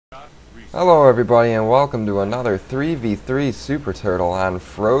Hello everybody and welcome to another 3v3 Super Turtle on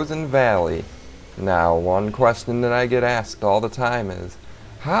Frozen Valley. Now, one question that I get asked all the time is,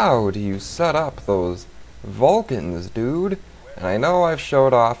 how do you set up those Vulcans, dude? And I know I've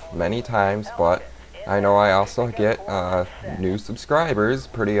showed off many times, but I know I also get new subscribers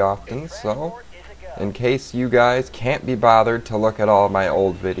pretty often, so in case you guys can't be bothered to look at all my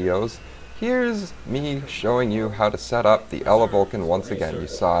old videos, here's me showing you how to set up the Elevulcan once again. You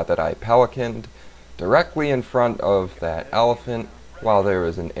saw that I pelicaned directly in front of that elephant while there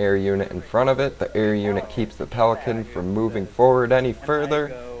was an air unit in front of it. The air unit keeps the pelican from moving forward any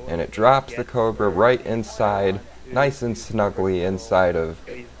further, and it drops the Cobra right inside, nice and snugly inside of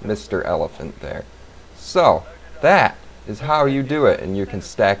Mr. Elephant there. So, that is how you do it, and you can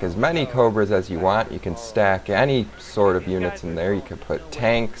stack as many Cobras as you want. You can stack any sort of units in there. You can put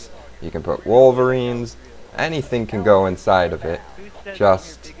tanks, you can put Wolverines, anything can go inside of it.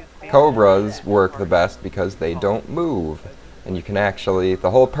 Just Cobras work the best because they don't move. And you can actually, the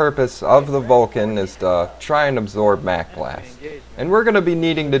whole purpose of the Vulcan is to try and absorb Mach Blast. And we're going to be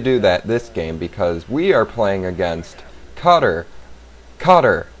needing to do that this game because we are playing against Cutter,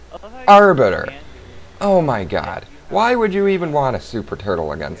 Arbiter. Oh my god. Why would you even want a Super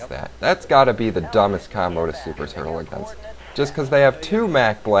Turtle against that? That's gotta be the dumbest combo to Super Turtle against. Just because they have two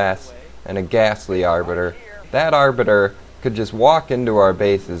Mach Blasts and a Ghastly Arbiter, that Arbiter could just walk into our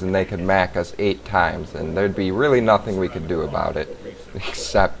bases and they could Mach us 8 times, and there'd be really nothing we could do about it,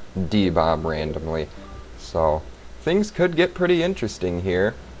 except D-bomb randomly. So, things could get pretty interesting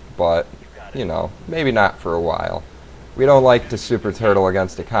here, but, you know, maybe not for a while. We don't like to Super Turtle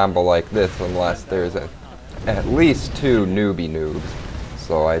against a combo like this unless there's at least 2 newbie noobs.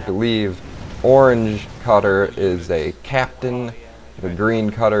 So I believe Orange Cutter is a captain, the Green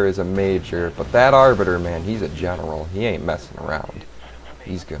Cutter is a major, but that Arbiter, man, he's a general. He ain't messing around.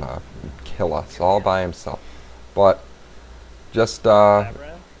 He's gonna kill us all by himself. But just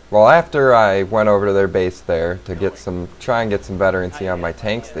well, after I went over to their base there to get try and get some veterancy on my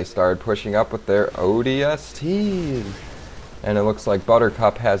tanks, they started pushing up with their ODSTs. And it looks like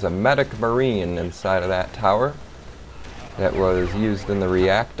Buttercup has a Medic Marine inside of that tower that was used in the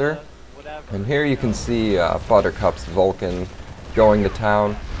reactor. And here you can see Buttercup's Vulcan going to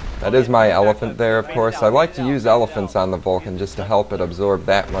town. That is my elephant there, of course. I like to use elephants on the Vulcan just to help it absorb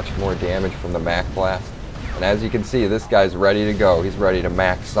that much more damage from the Mach Blast. And as you can see, this guy's ready to go. He's ready to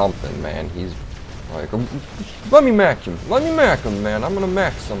Mach something, man. He's like, let me Mach him. Let me Mach him, man. I'm going to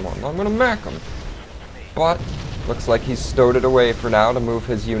Mach someone. I'm going to Mach him. But looks like he's stowed it away for now to move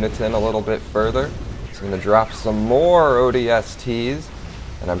his units in a little bit further. He's going to drop some more ODSTs,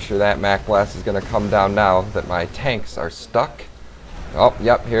 and I'm sure that Mach Blast is going to come down now that my tanks are stuck. Oh,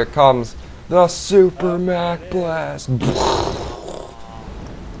 yep, here it comes. The Super Mach Blast.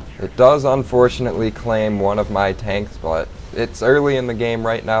 It does unfortunately claim one of my tanks, but it's early in the game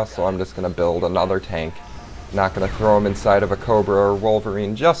right now, so I'm just going to build another tank. Not going to throw him inside of a Cobra or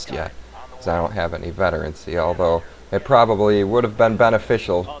Wolverine just yet, because I don't have any veterancy, although it probably would have been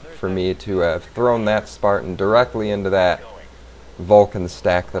beneficial for me to have thrown that Spartan directly into that Vulcan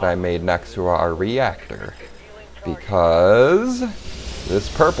stack that I made next to our reactor, because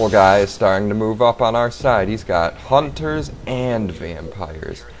this purple guy is starting to move up on our side. He's got hunters and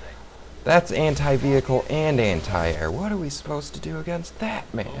vampires. That's anti-vehicle and anti-air. What are we supposed to do against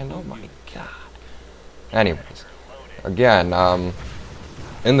that, man? Oh my god. Anyways, again,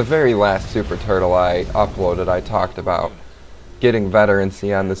 in the very last Super Turtle I uploaded, I talked about getting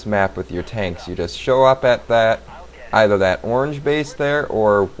veterancy on this map with your tanks. You just show up at either that orange base there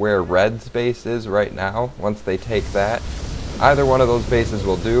or where red's base is right now. Once they take that, either one of those bases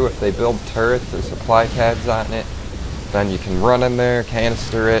will do. If they build turrets or supply pads on it, then you can run in there,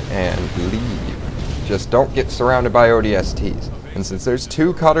 canister it, and leave. Just don't get surrounded by ODSTs. And since there's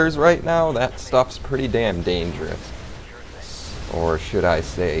 2 cutters right now, that stuff's pretty damn dangerous. Or should I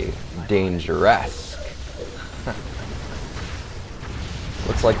say, dangerous.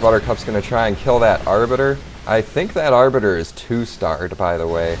 Looks like Buttercup's going to try and kill that Arbiter. I think that Arbiter is 2-starred, by the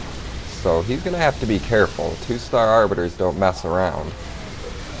way. So he's going to have to be careful. 2-star Arbiters don't mess around.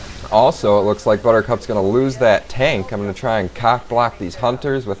 Also, it looks like Buttercup's going to lose that tank. I'm going to try and cock block these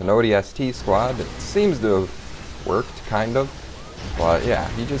hunters with an ODST squad. It seems to have worked, kind of. But yeah,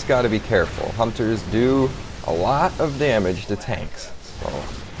 you just got to be careful. Hunters do a lot of damage to tanks. So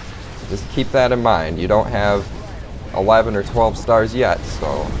just keep that in mind. You don't have 11 or 12 stars yet,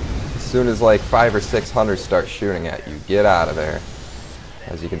 so as soon as like 5 or 6 hunters start shooting at you, get out of there.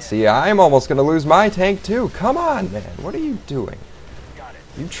 As you can see, I'm almost going to lose my tank too. Come on, man. What are you doing?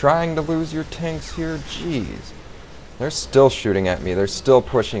 You trying to lose your tanks here? Jeez. They're still shooting at me. They're still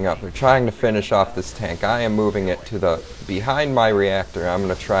pushing up. They're trying to finish off this tank. I am moving it to the behind my reactor. I'm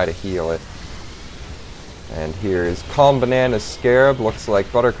going to try to heal it. And here is Calm Banana's Scarab. Looks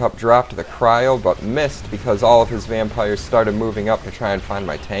like Buttercup dropped the cryo, but missed because all of his vampires started moving up to try and find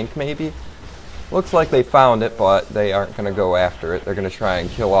my tank, maybe? Looks like they found it, but they aren't going to go after it. They're going to try and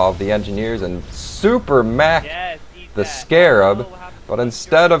kill all of the engineers and super mac the Scarab. But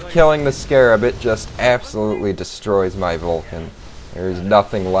instead of killing the Scarab, it just absolutely destroys my Vulcan. There's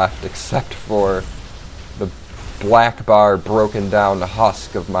nothing left except for the black bar broken down to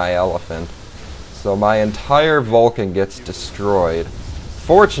husk of my elephant. So my entire Vulcan gets destroyed.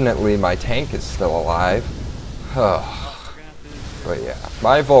 Fortunately, my tank is still alive. But yeah,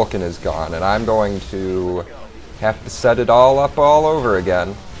 my Vulcan is gone, and I'm going to have to set it all up all over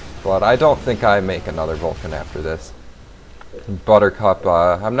again. But I don't think I make another Vulcan after this. Buttercup,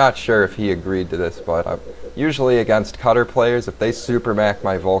 I'm not sure if he agreed to this, but usually against Cutter players, if they supermac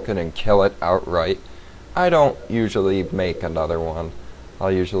my Vulcan and kill it outright, I don't usually make another one.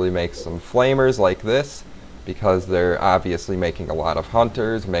 I'll usually make some flamers like this, because they're obviously making a lot of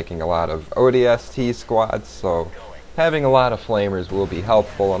hunters, making a lot of ODST squads, so having a lot of flamers will be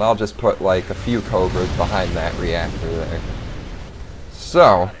helpful, and I'll just put like a few Cobras behind that reactor there.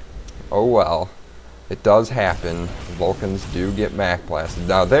 So, oh well. It does happen. Vulcans do get Mac blasted.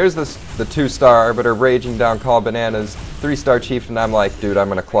 Now there's the 2-star Arbiter raging down Calm Banana's 3-star Chieftain. I'm like, dude, I'm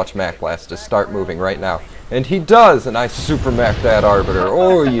gonna clutch Mac Blast. Just start moving right now. And he does, and I super Mac that Arbiter.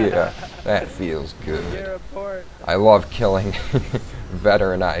 Oh yeah, that feels good. I love killing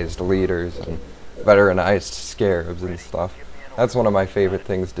veteranized leaders and veteranized Scarabs and stuff. That's one of my favorite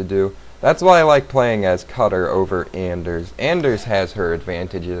things to do. That's why I like playing as Cutter over Anders. Anders has her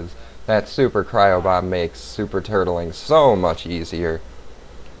advantages. That super cryo bomb makes super turtling so much easier.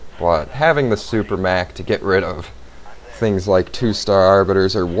 But having the super mac to get rid of things like 2-star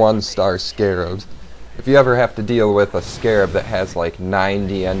arbiters or 1-star scarabs. If you ever have to deal with a scarab that has like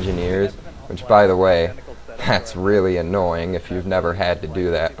 90 engineers, which by the way, that's really annoying if you've never had to do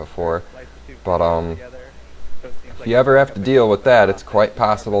that before. But if you ever have to deal with that, it's quite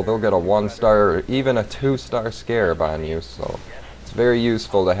possible they'll get a 1-star or even a 2-star scarab on you, so it's very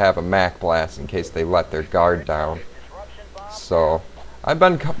useful to have a Mac Blast in case they let their guard down. So, I've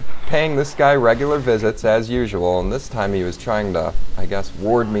been paying this guy regular visits as usual, and this time he was trying to, I guess,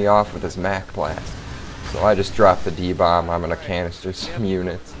 ward me off with his Mac Blast. So I just dropped the D-bomb, I'm gonna canister some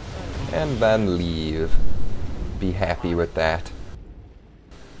units, and then leave. Be happy with that.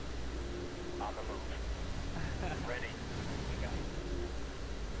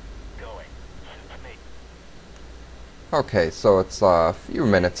 Okay, so it's a few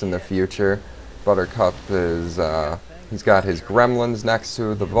minutes in the future. Buttercup is, he's got his gremlins next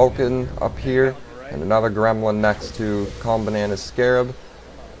to the Vulcan up here, and another gremlin next to Calm Banana's Scarab.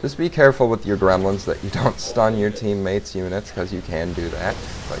 Just be careful with your gremlins that you don't stun your teammates' units, because you can do that.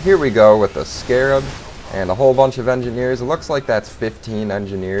 But here we go with the Scarab and a whole bunch of engineers. It looks like that's 15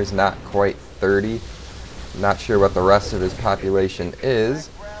 engineers, not quite 30. Not sure what the rest of his population is,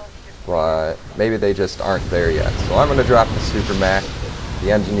 but maybe they just aren't there yet. So I'm going to drop the Super Mac.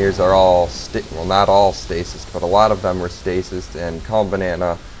 The engineers are all, well, not all stasis, but a lot of them were stasis, and Calm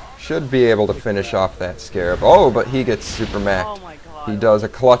Banana should be able to finish off that Scarab. Oh, but he gets Super Mac. He does a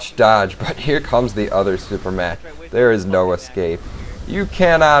clutch dodge, but here comes the other Super Mac. There is no escape. You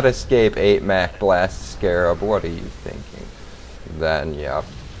cannot escape 8 Mac Blast Scarab. What are you thinking? Then, yep.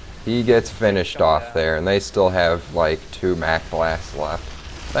 He gets finished off there, and they still have, like, 2 Mac Blasts left.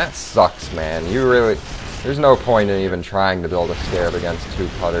 That sucks, man. There's no point in even trying to build a Scarab against 2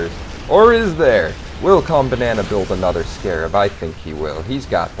 Cutters. Or is there? Will Calm Banana build another Scarab? I think he will. He's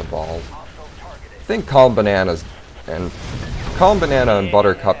got the balls. I think Calm Banana and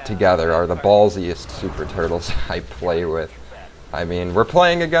Buttercup together are the ballsiest Super Turtles I play with. I mean, we're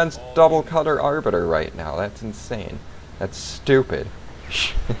playing against Double Cutter Arbiter right now. That's insane. That's stupid.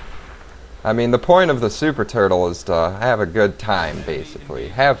 I mean, the point of the Super Turtle is to have a good time, basically.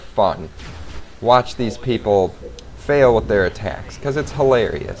 Have fun. Watch these people fail with their attacks, because it's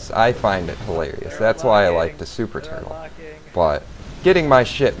hilarious. I find it hilarious. That's why I like the Super Turtle. But getting my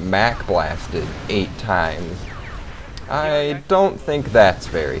shit Mac blasted 8 times, I don't think that's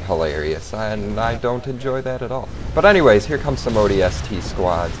very hilarious, and I don't enjoy that at all. But anyways, here comes some ODST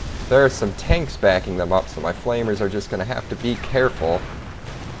squads. There are some tanks backing them up, so my flamers are just going to have to be careful.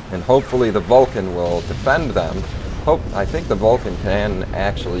 And hopefully the Vulcan will defend them. I think the Vulcan can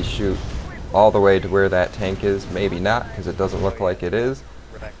actually shoot all the way to where that tank is. Maybe not, because it doesn't look like it is.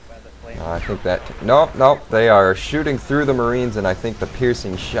 I think that... Nope, they are shooting through the Marines, and I think the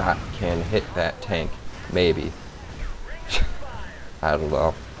piercing shot can hit that tank. Maybe. I don't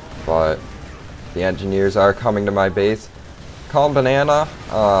know. But the engineers are coming to my base. Calm Banana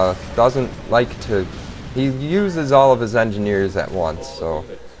doesn't like to... He uses all of his engineers at once, so...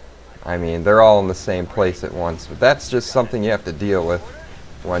 I mean, they're all in the same place at once. But that's just something you have to deal with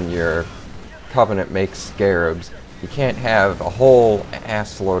when your Covenant makes Scarabs. You can't have a whole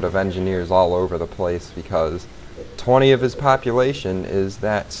assload of engineers all over the place because 20 of his population is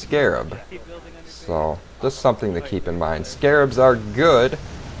that Scarab. So, just something to keep in mind. Scarabs are good,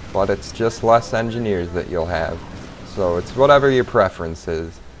 but it's just less engineers that you'll have. So it's whatever your preference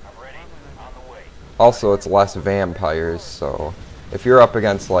is. Also, it's less vampires, so if you're up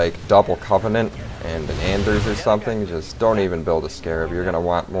against like double Covenant and an Anders or something, just don't even build a Scarab. You're going to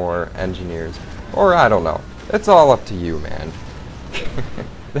want more engineers. Or I don't know. It's all up to you, man.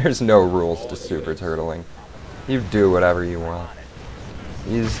 There's no rules to Super Turtling. You do whatever you want.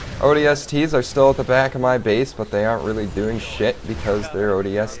 These ODSTs are still at the back of my base, but they aren't really doing shit because they're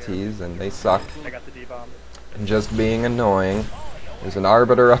ODSTs and they suck. And just being annoying. There's an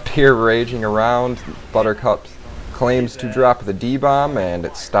Arbiter up here raging around. Buttercup claims to drop the D-bomb, and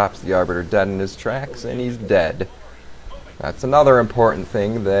it stops the Arbiter dead in his tracks, and he's dead. That's another important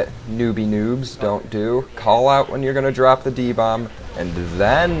thing that newbie noobs don't do. Call out when you're going to drop the D-bomb, and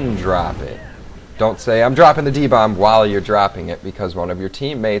then drop it. Don't say, I'm dropping the D-bomb while you're dropping it, because one of your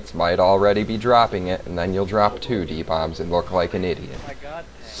teammates might already be dropping it, and then you'll drop 2 D-bombs and look like an idiot.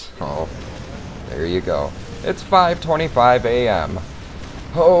 So, there you go. It's 5:25 a.m.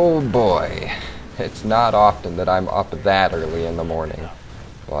 Oh boy. It's not often that I'm up that early in the morning,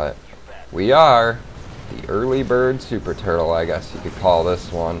 but we are. The early bird Super Turtle, I guess you could call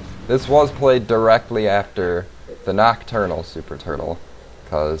this one. This was played directly after the Nocturnal Super Turtle,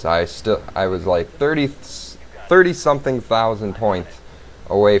 because I was like 30-something thousand points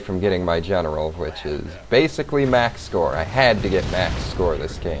away from getting my general, which is basically max score. I had to get max score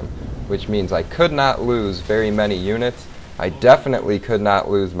this game, which means I could not lose very many units. I definitely could not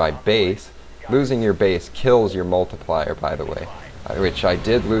lose my base. Losing your base kills your multiplier, by the way. Which I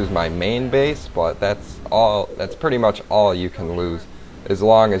did lose my main base, but that's pretty much all you can lose, as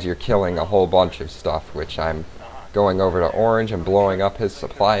long as you're killing a whole bunch of stuff, which I'm going over to Orange and blowing up his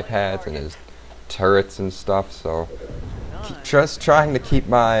supply pads and his turrets and stuff, so just trying to keep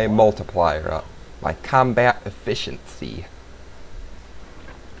my multiplier up, my combat efficiency.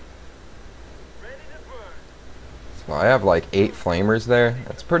 So I have like 8 flamers there.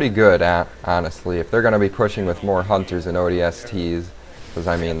 That's pretty good, honestly, if they're going to be pushing with more hunters and ODSTs, because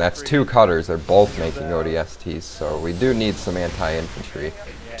I mean that's 2 cutters, they're both making ODSTs, so we do need some anti-infantry.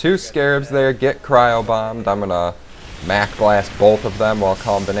 2 Scarabs there, get cryo-bombed. I'm going to Mac Blast both of them while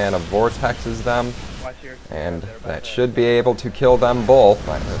Calm Banana vortexes them, and that should be able to kill them both.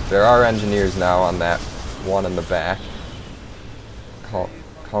 There are engineers now on that one in the back.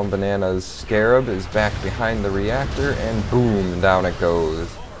 Calm Banana's Scarab is back behind the reactor, and boom, down it goes.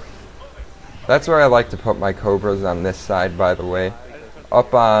 That's where I like to put my Cobras, on this side, by the way.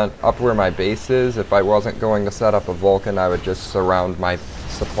 Up where my base is, if I wasn't going to set up a Vulcan, I would just surround my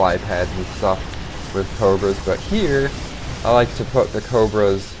supply pads and stuff with Cobras. But here, I like to put the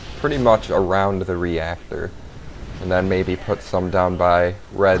Cobras pretty much around the reactor, and then maybe put some down by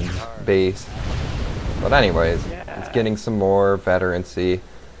Red's base. But anyways, it's getting some more veterancy,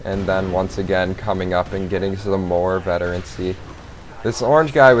 and then once again coming up and getting some more veterancy. This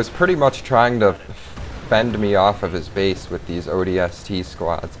orange guy was pretty much trying to fend me off of his base with these ODST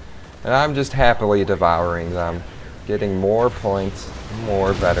squads, and I'm just happily devouring them, getting more points,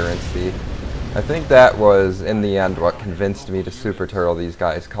 more veterancy. I think that was, in the end, what convinced me to Super Turtle these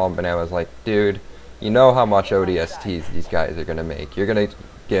guys. Calm Banana was like, dude, you know how much ODSTs these guys are going to make. You're going to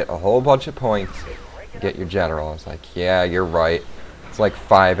get a whole bunch of points, get your general. I was like, yeah, you're right. It's like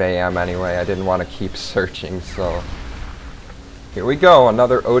 5 a.m. anyway. I didn't want to keep searching, so here we go.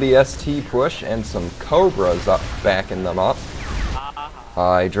 Another ODST push and some Cobras up, backing them up.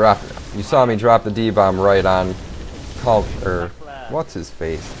 You saw me drop the D-bomb right on what's his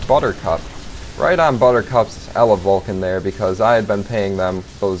face? Buttercup. Right on Buttercup's Ella Vulcan there, because I had been paying them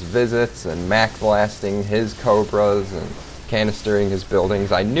those visits and Mac blasting his Cobras and canistering his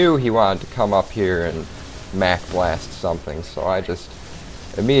buildings. I knew he wanted to come up here and Mac blast something, so I just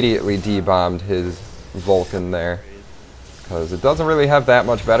immediately D-bombed his Vulcan there, because it doesn't really have that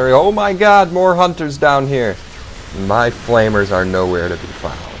much battery. Oh my god, more hunters down here! My flamers are nowhere to be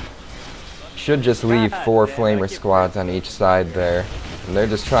found. Should just leave 4 flamer squads on each side there. And they're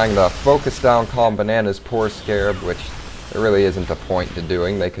just trying to focus down Calm Banana's poor Scarab, which there really isn't a point to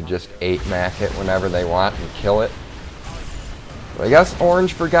doing. They could just 8-mac it whenever they want and kill it. But I guess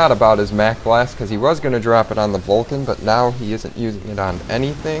Orange forgot about his Mach Blast because he was going to drop it on the Vulcan, but now he isn't using it on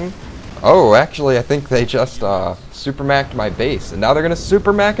anything. Oh, actually, I think they just Super Mac'd my base, and now they're going to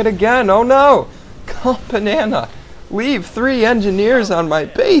Super Mac it again. Oh no! Calm Banana! Leave 3 engineers on my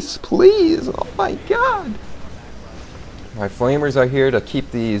base, please! Oh my god! My Flamers are here to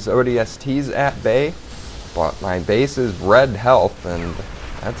keep these ODSTs at bay, but my base is red health, and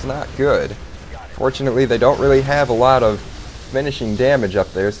that's not good. Fortunately, they don't really have a lot of finishing damage up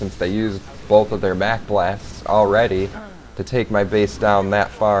there since they used both of their Mach Blasts already to take my base down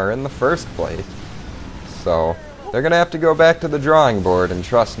that far in the first place. So, they're gonna have to go back to the drawing board, and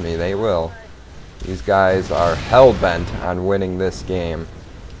trust me, they will. These guys are hell-bent on winning this game.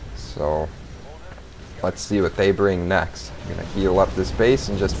 So, let's see what they bring next. I'm gonna heal up this base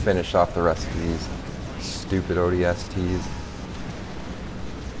and just finish off the rest of these stupid ODSTs.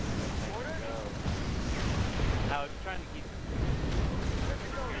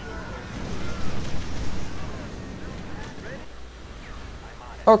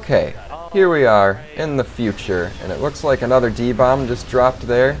 Okay, here we are in the future, and it looks like another D-bomb just dropped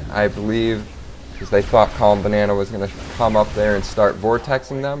there, I believe, because they thought Calm Banana was going to come up there and start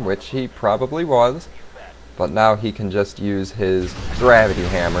vortexing them, which he probably was, but now he can just use his gravity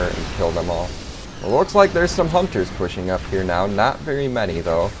hammer and kill them all. It looks like there's some hunters pushing up here now, not very many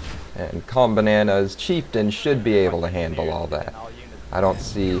though, and Calm Banana's chieftain should be able to handle all that. I don't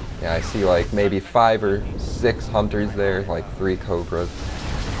see, yeah, I see like maybe 5 or 6 hunters there, like 3 cobras.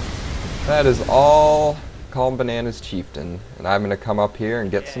 That is all Calm Banana's chieftain, and I'm gonna come up here and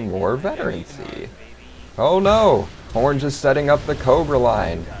get some more veterancy. Oh no! Orange is setting up the Cobra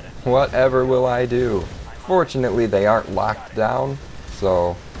line. Whatever will I do? Fortunately, they aren't locked down,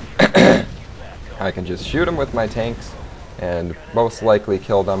 so I can just shoot them with my tanks and most likely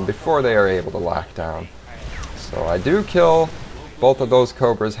kill them before they are able to lock down. So I do kill both of those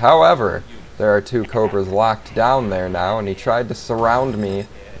Cobras. However, there are 2 Cobras locked down there now, and he tried to surround me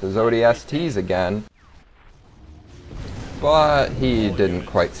with his ODSTs again, but he didn't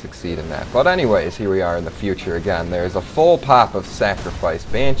quite succeed in that. But anyways, here we are in the future again. There's a full pop of Sacrifice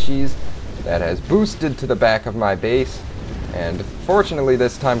Banshees that has boosted to the back of my base, and fortunately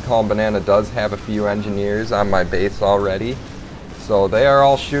this time Calm Banana does have a few engineers on my base already, so they are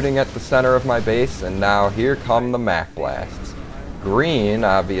all shooting at the center of my base, and now here come the Mach Blasts. Green,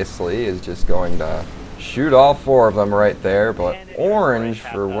 obviously, is just going to shoot all 4 of them right there, but Orange,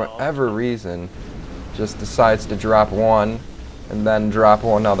 for whatever reason, just decides to drop 1, and then drop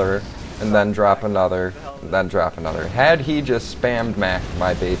another, and then drop another, and then drop another. Had he just spammed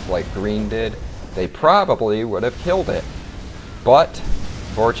my base like Green did, they probably would have killed it. But,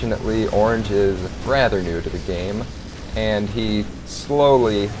 fortunately, Orange is rather new to the game, and he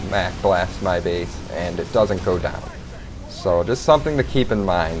slowly Mach blasts my base, and it doesn't go down. So, just something to keep in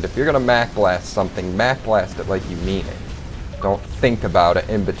mind. If you're going to Mach blast something, Mach blast it like you mean it. Don't think about it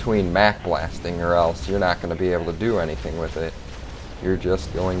in between Mach blasting, or else you're not going to be able to do anything with it. You're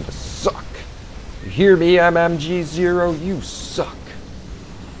just going to suck. You hear me, MMG0? You suck.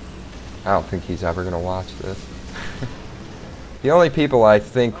 I don't think he's ever going to watch this. The only people I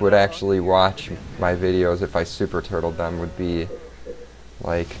think would actually watch my videos if I super turtled them would be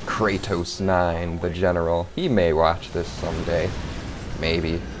like Kratos9, the general. He may watch this someday.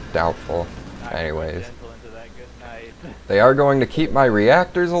 Maybe. Doubtful. Anyways. They are going to keep my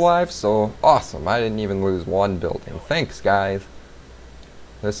reactors alive, so awesome. I didn't even lose 1 building. Thanks, guys.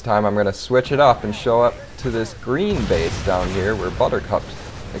 This time I'm going to switch it up and show up to this green base down here where Buttercup's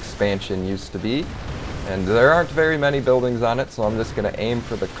expansion used to be. And there aren't very many buildings on it, so I'm just going to aim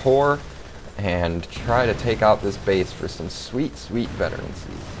for the core and try to take out this base for some sweet, sweet veterancy.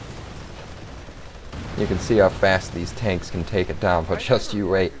 You can see how fast these tanks can take it down, but just you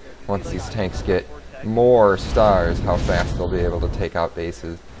wait. Once these tanks get more stars, how fast they'll be able to take out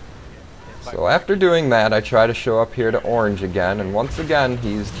bases. So after doing that, I try to show up here to Orange again, and once again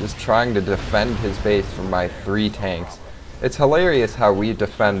he's just trying to defend his base from my 3 tanks. It's hilarious how we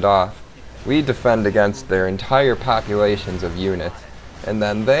defend off. We defend against their entire populations of units, and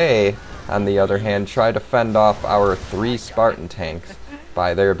then they, on the other hand, try to fend off our 3 Spartan tanks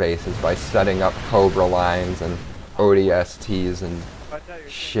by their bases by setting up Cobra lines and ODSTs and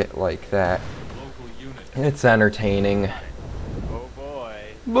shit like that. It's entertaining.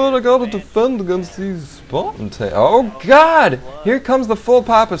 But I gotta defend against these Spartan tanks. Oh god! Here comes the full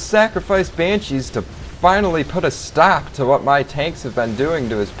pop of Sacrifice Banshees to finally put a stop to what my tanks have been doing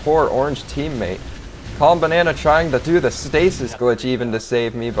to his poor Orange teammate. Calm Banana trying to do the stasis glitch even to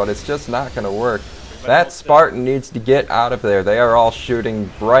save me, but it's just not gonna work. That Spartan needs to get out of there. They are all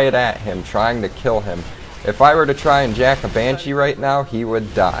shooting right at him, trying to kill him. If I were to try and jack a Banshee right now, he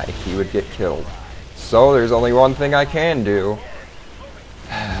would die. He would get killed. So there's only one thing I can do,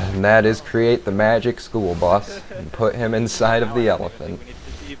 and that is create the magic school bus and put him inside of the elephant.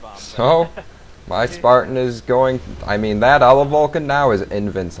 So, my Spartan is going... I mean, that Vulcan now is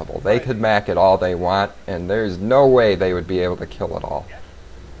invincible. They could mac it all they want, and there's no way they would be able to kill it all.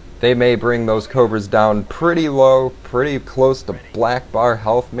 They may bring those Cobras down pretty low, pretty close to black bar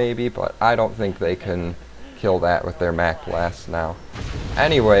health maybe, but I don't think they can kill that with their Mac Blasts now.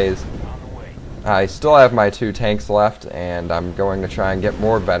 Anyways, I still have my 2 tanks left, and I'm going to try and get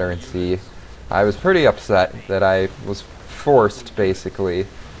more veterancy. I was pretty upset that I was forced, basically.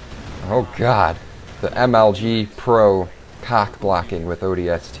 Oh god, the MLG Pro cock blocking with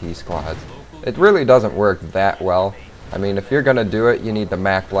ODST squads. It really doesn't work that well. I mean, if you're gonna do it, you need to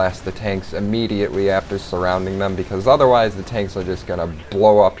Mac Blast the tanks immediately after surrounding them, because otherwise the tanks are just gonna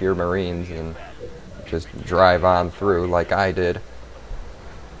blow up your Marines and just drive on through like I did.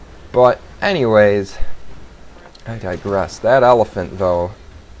 But anyways, I digress. That elephant though,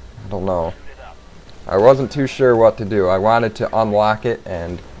 I don't know. I wasn't too sure what to do. I wanted to unlock it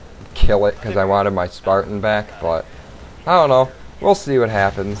and kill it because I wanted my Spartan back, but I don't know. We'll see what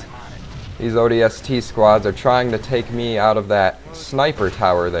happens. These ODST squads are trying to take me out of that sniper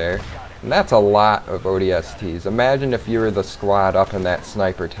tower there, and that's a lot of ODSTs. Imagine if you were the squad up in that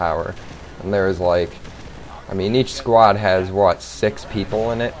sniper tower, and there's like, I mean, each squad has, what, 6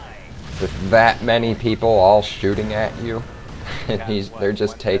 people in it? With that many people all shooting at you, and they're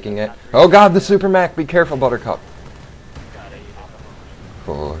just taking it. Oh god, the Super Mac! Be careful, Buttercup!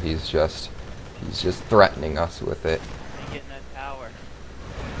 Oh, he's just threatening us with it.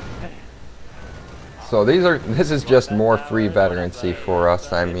 So this is just more free veterancy for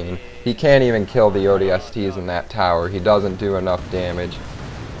us. I mean, he can't even kill the ODSTs in that tower. He doesn't do enough damage.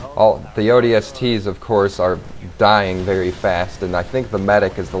 The ODSTs, of course, are dying very fast, and I think the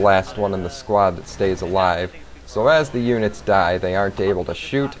medic is the last one in the squad that stays alive. So as the units die, they aren't able to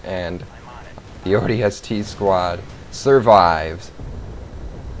shoot, and the ODST squad survives.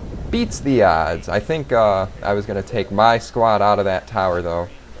 Beats the odds. I think I was going to take my squad out of that tower, though.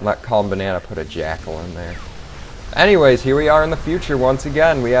 Let Calm Banana put a Jackal in there. Anyways, here we are in the future once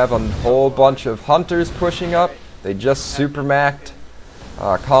again. We have a whole bunch of hunters pushing up. They just super maxed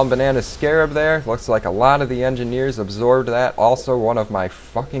Calm Banana's Scarab there. Looks like a lot of the engineers absorbed that. Also, one of my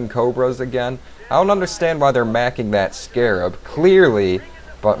fucking Cobras again. I don't understand why they're macking that Scarab, clearly,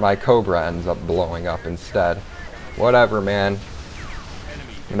 but my Cobra ends up blowing up instead. Whatever, man.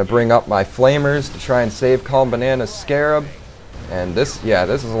 I'm gonna bring up my Flamers to try and save Calm Banana's Scarab. And this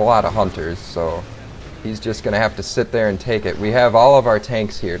is a lot of hunters, so he's just going to have to sit there and take it. We have all of our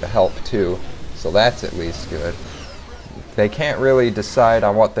tanks here to help too, so that's at least good. They can't really decide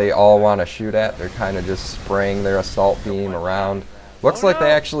on what they all want to shoot at. They're kind of just spraying their assault beam around. Looks like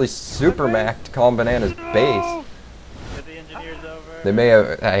they actually super maxed Calm Banana's base. They may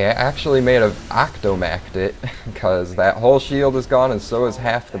have, I actually may have octomacked it, because that whole shield is gone and so is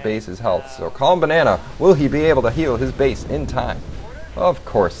half the base's health. So Calm Banana, will he be able to heal his base in time? Of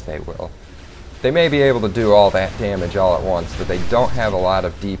course they will. They may be able to do all that damage all at once, but they don't have a lot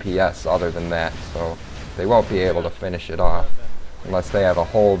of DPS other than that, so they won't be able to finish it off. Unless they have a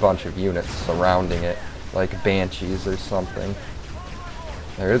whole bunch of units surrounding it, like Banshees or something.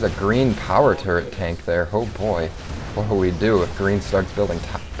 There is a green power turret tank there, oh boy. What will we do if Green starts building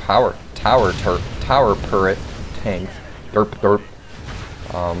tower turret tanks? Derp derp.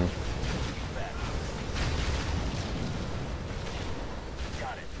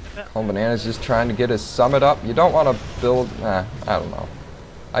 Calm Banana's just trying to get his summit up. You don't want to build... I don't know.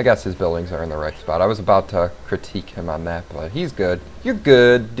 I guess his buildings are in the right spot. I was about to critique him on that, but he's good. You're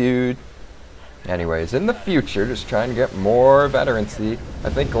good, dude. Anyways, in the future, just trying to get more veterancy. I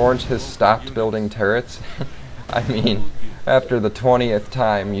think Orange has stopped building turrets. I mean, after the 20th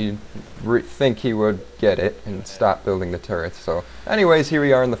time, you'd think he would get it and stop building the turrets. So, anyways, here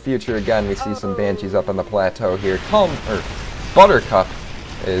we are in the future again. We see some Banshees up on the plateau here. Buttercup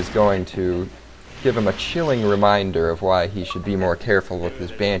is going to give him a chilling reminder of why he should be more careful with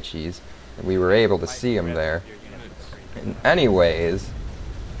his Banshees. And we were able to see him there. And anyways,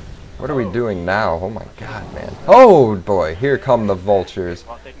 what are we doing now? Oh my god, man. Oh boy, here come the Vultures.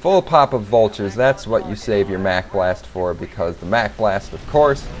 Full pop of Vultures, that's what you save your Mac Blast for, because the Mac Blast, of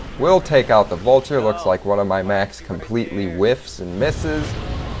course, will take out the Vulture. Looks like one of my Macs completely whiffs and misses.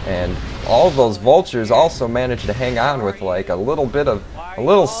 And all of those Vultures also manage to hang on with like a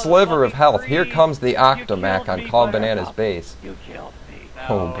little sliver of health. Here comes the Octomac on Calm Banana's base.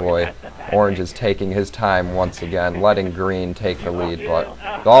 Oh boy, Orange is taking his time once again, letting Green take the lead, but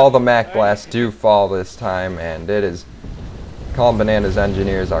all the Mac Blasts do fall this time, and it is Calm Banana's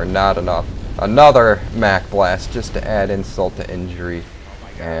engineers are not enough. Another Mac Blast just to add insult to injury.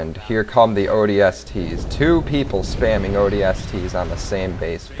 And here come the ODSTs. Two people spamming ODSTs on the same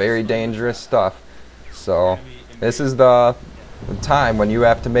base. Very dangerous stuff. So this is the time when you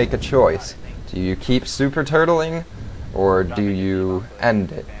have to make a choice. Do you keep super turtling or do you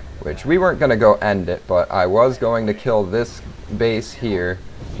end it? Which we weren't going to go end it, but I was going to kill this base here.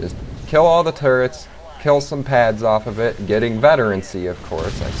 Just kill all the turrets, kill some pads off of it, getting veterancy, of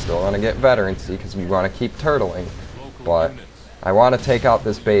course. I still want to get veterancy because we want to keep turtling. But I want to take out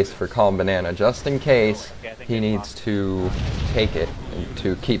this base for Calm Banana just in case he needs to take it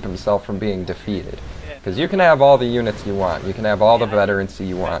to keep himself from being defeated. Because you can have all the units you want. You can have all the veterancy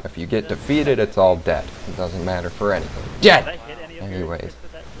you want. If you get defeated, it's all dead. It doesn't matter for anything. Dead! Anyways.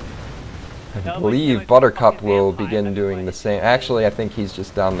 I believe Buttercup will begin doing the same. Actually, I think he's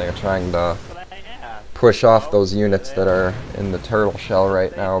just down there trying to push off those units that are in the turtle shell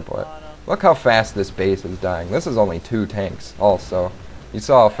right now. But look how fast this base is dying. This is only 2 tanks also. You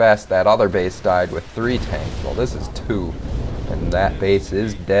saw how fast that other base died with 3 tanks. Well, this is 2. And that base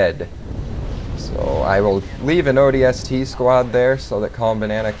is dead. So I will leave an ODST squad there so that Calm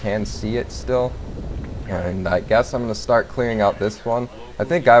Banana can see it still. And I guess I'm going to start clearing out this one. I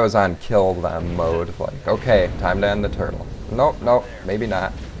think I was on kill them mode. Like, okay, time to end the turtle. Nope, nope, maybe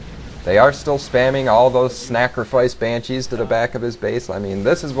not. They are still spamming all those Snackerfice Banshees to the back of his base. I mean,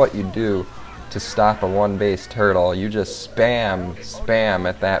 this is what you do to stop a one-base turtle. You just spam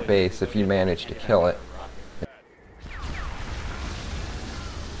at that base if you manage to kill it.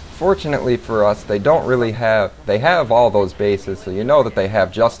 Fortunately for us, they don't really have, they have all those bases, so you know that they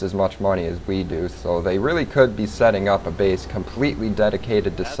have just as much money as we do, so they really could be setting up a base completely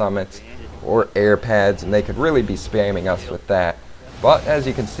dedicated to summits or air pads, and they could really be spamming us with that. But as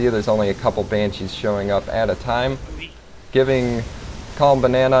you can see, there's only a couple Banshees showing up at a time, giving Calm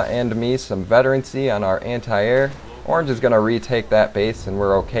Banana and me some veterancy on our anti-air. Orange is going to retake that base, and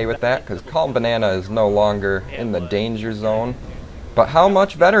we're okay with that, because Calm Banana is no longer in the danger zone. But how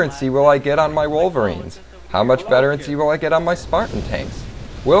much veterancy will I get on my Wolverines? How much veterancy will I get on my Spartan tanks?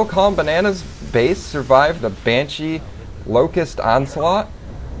 Will Calm Banana's base survive the Banshee Locust Onslaught?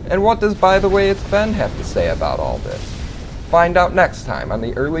 And what does By the Way It's Ben have to say about all this? Find out next time on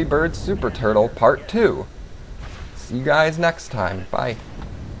the Early Bird Super Turtle Part 2. See you guys next time. Bye.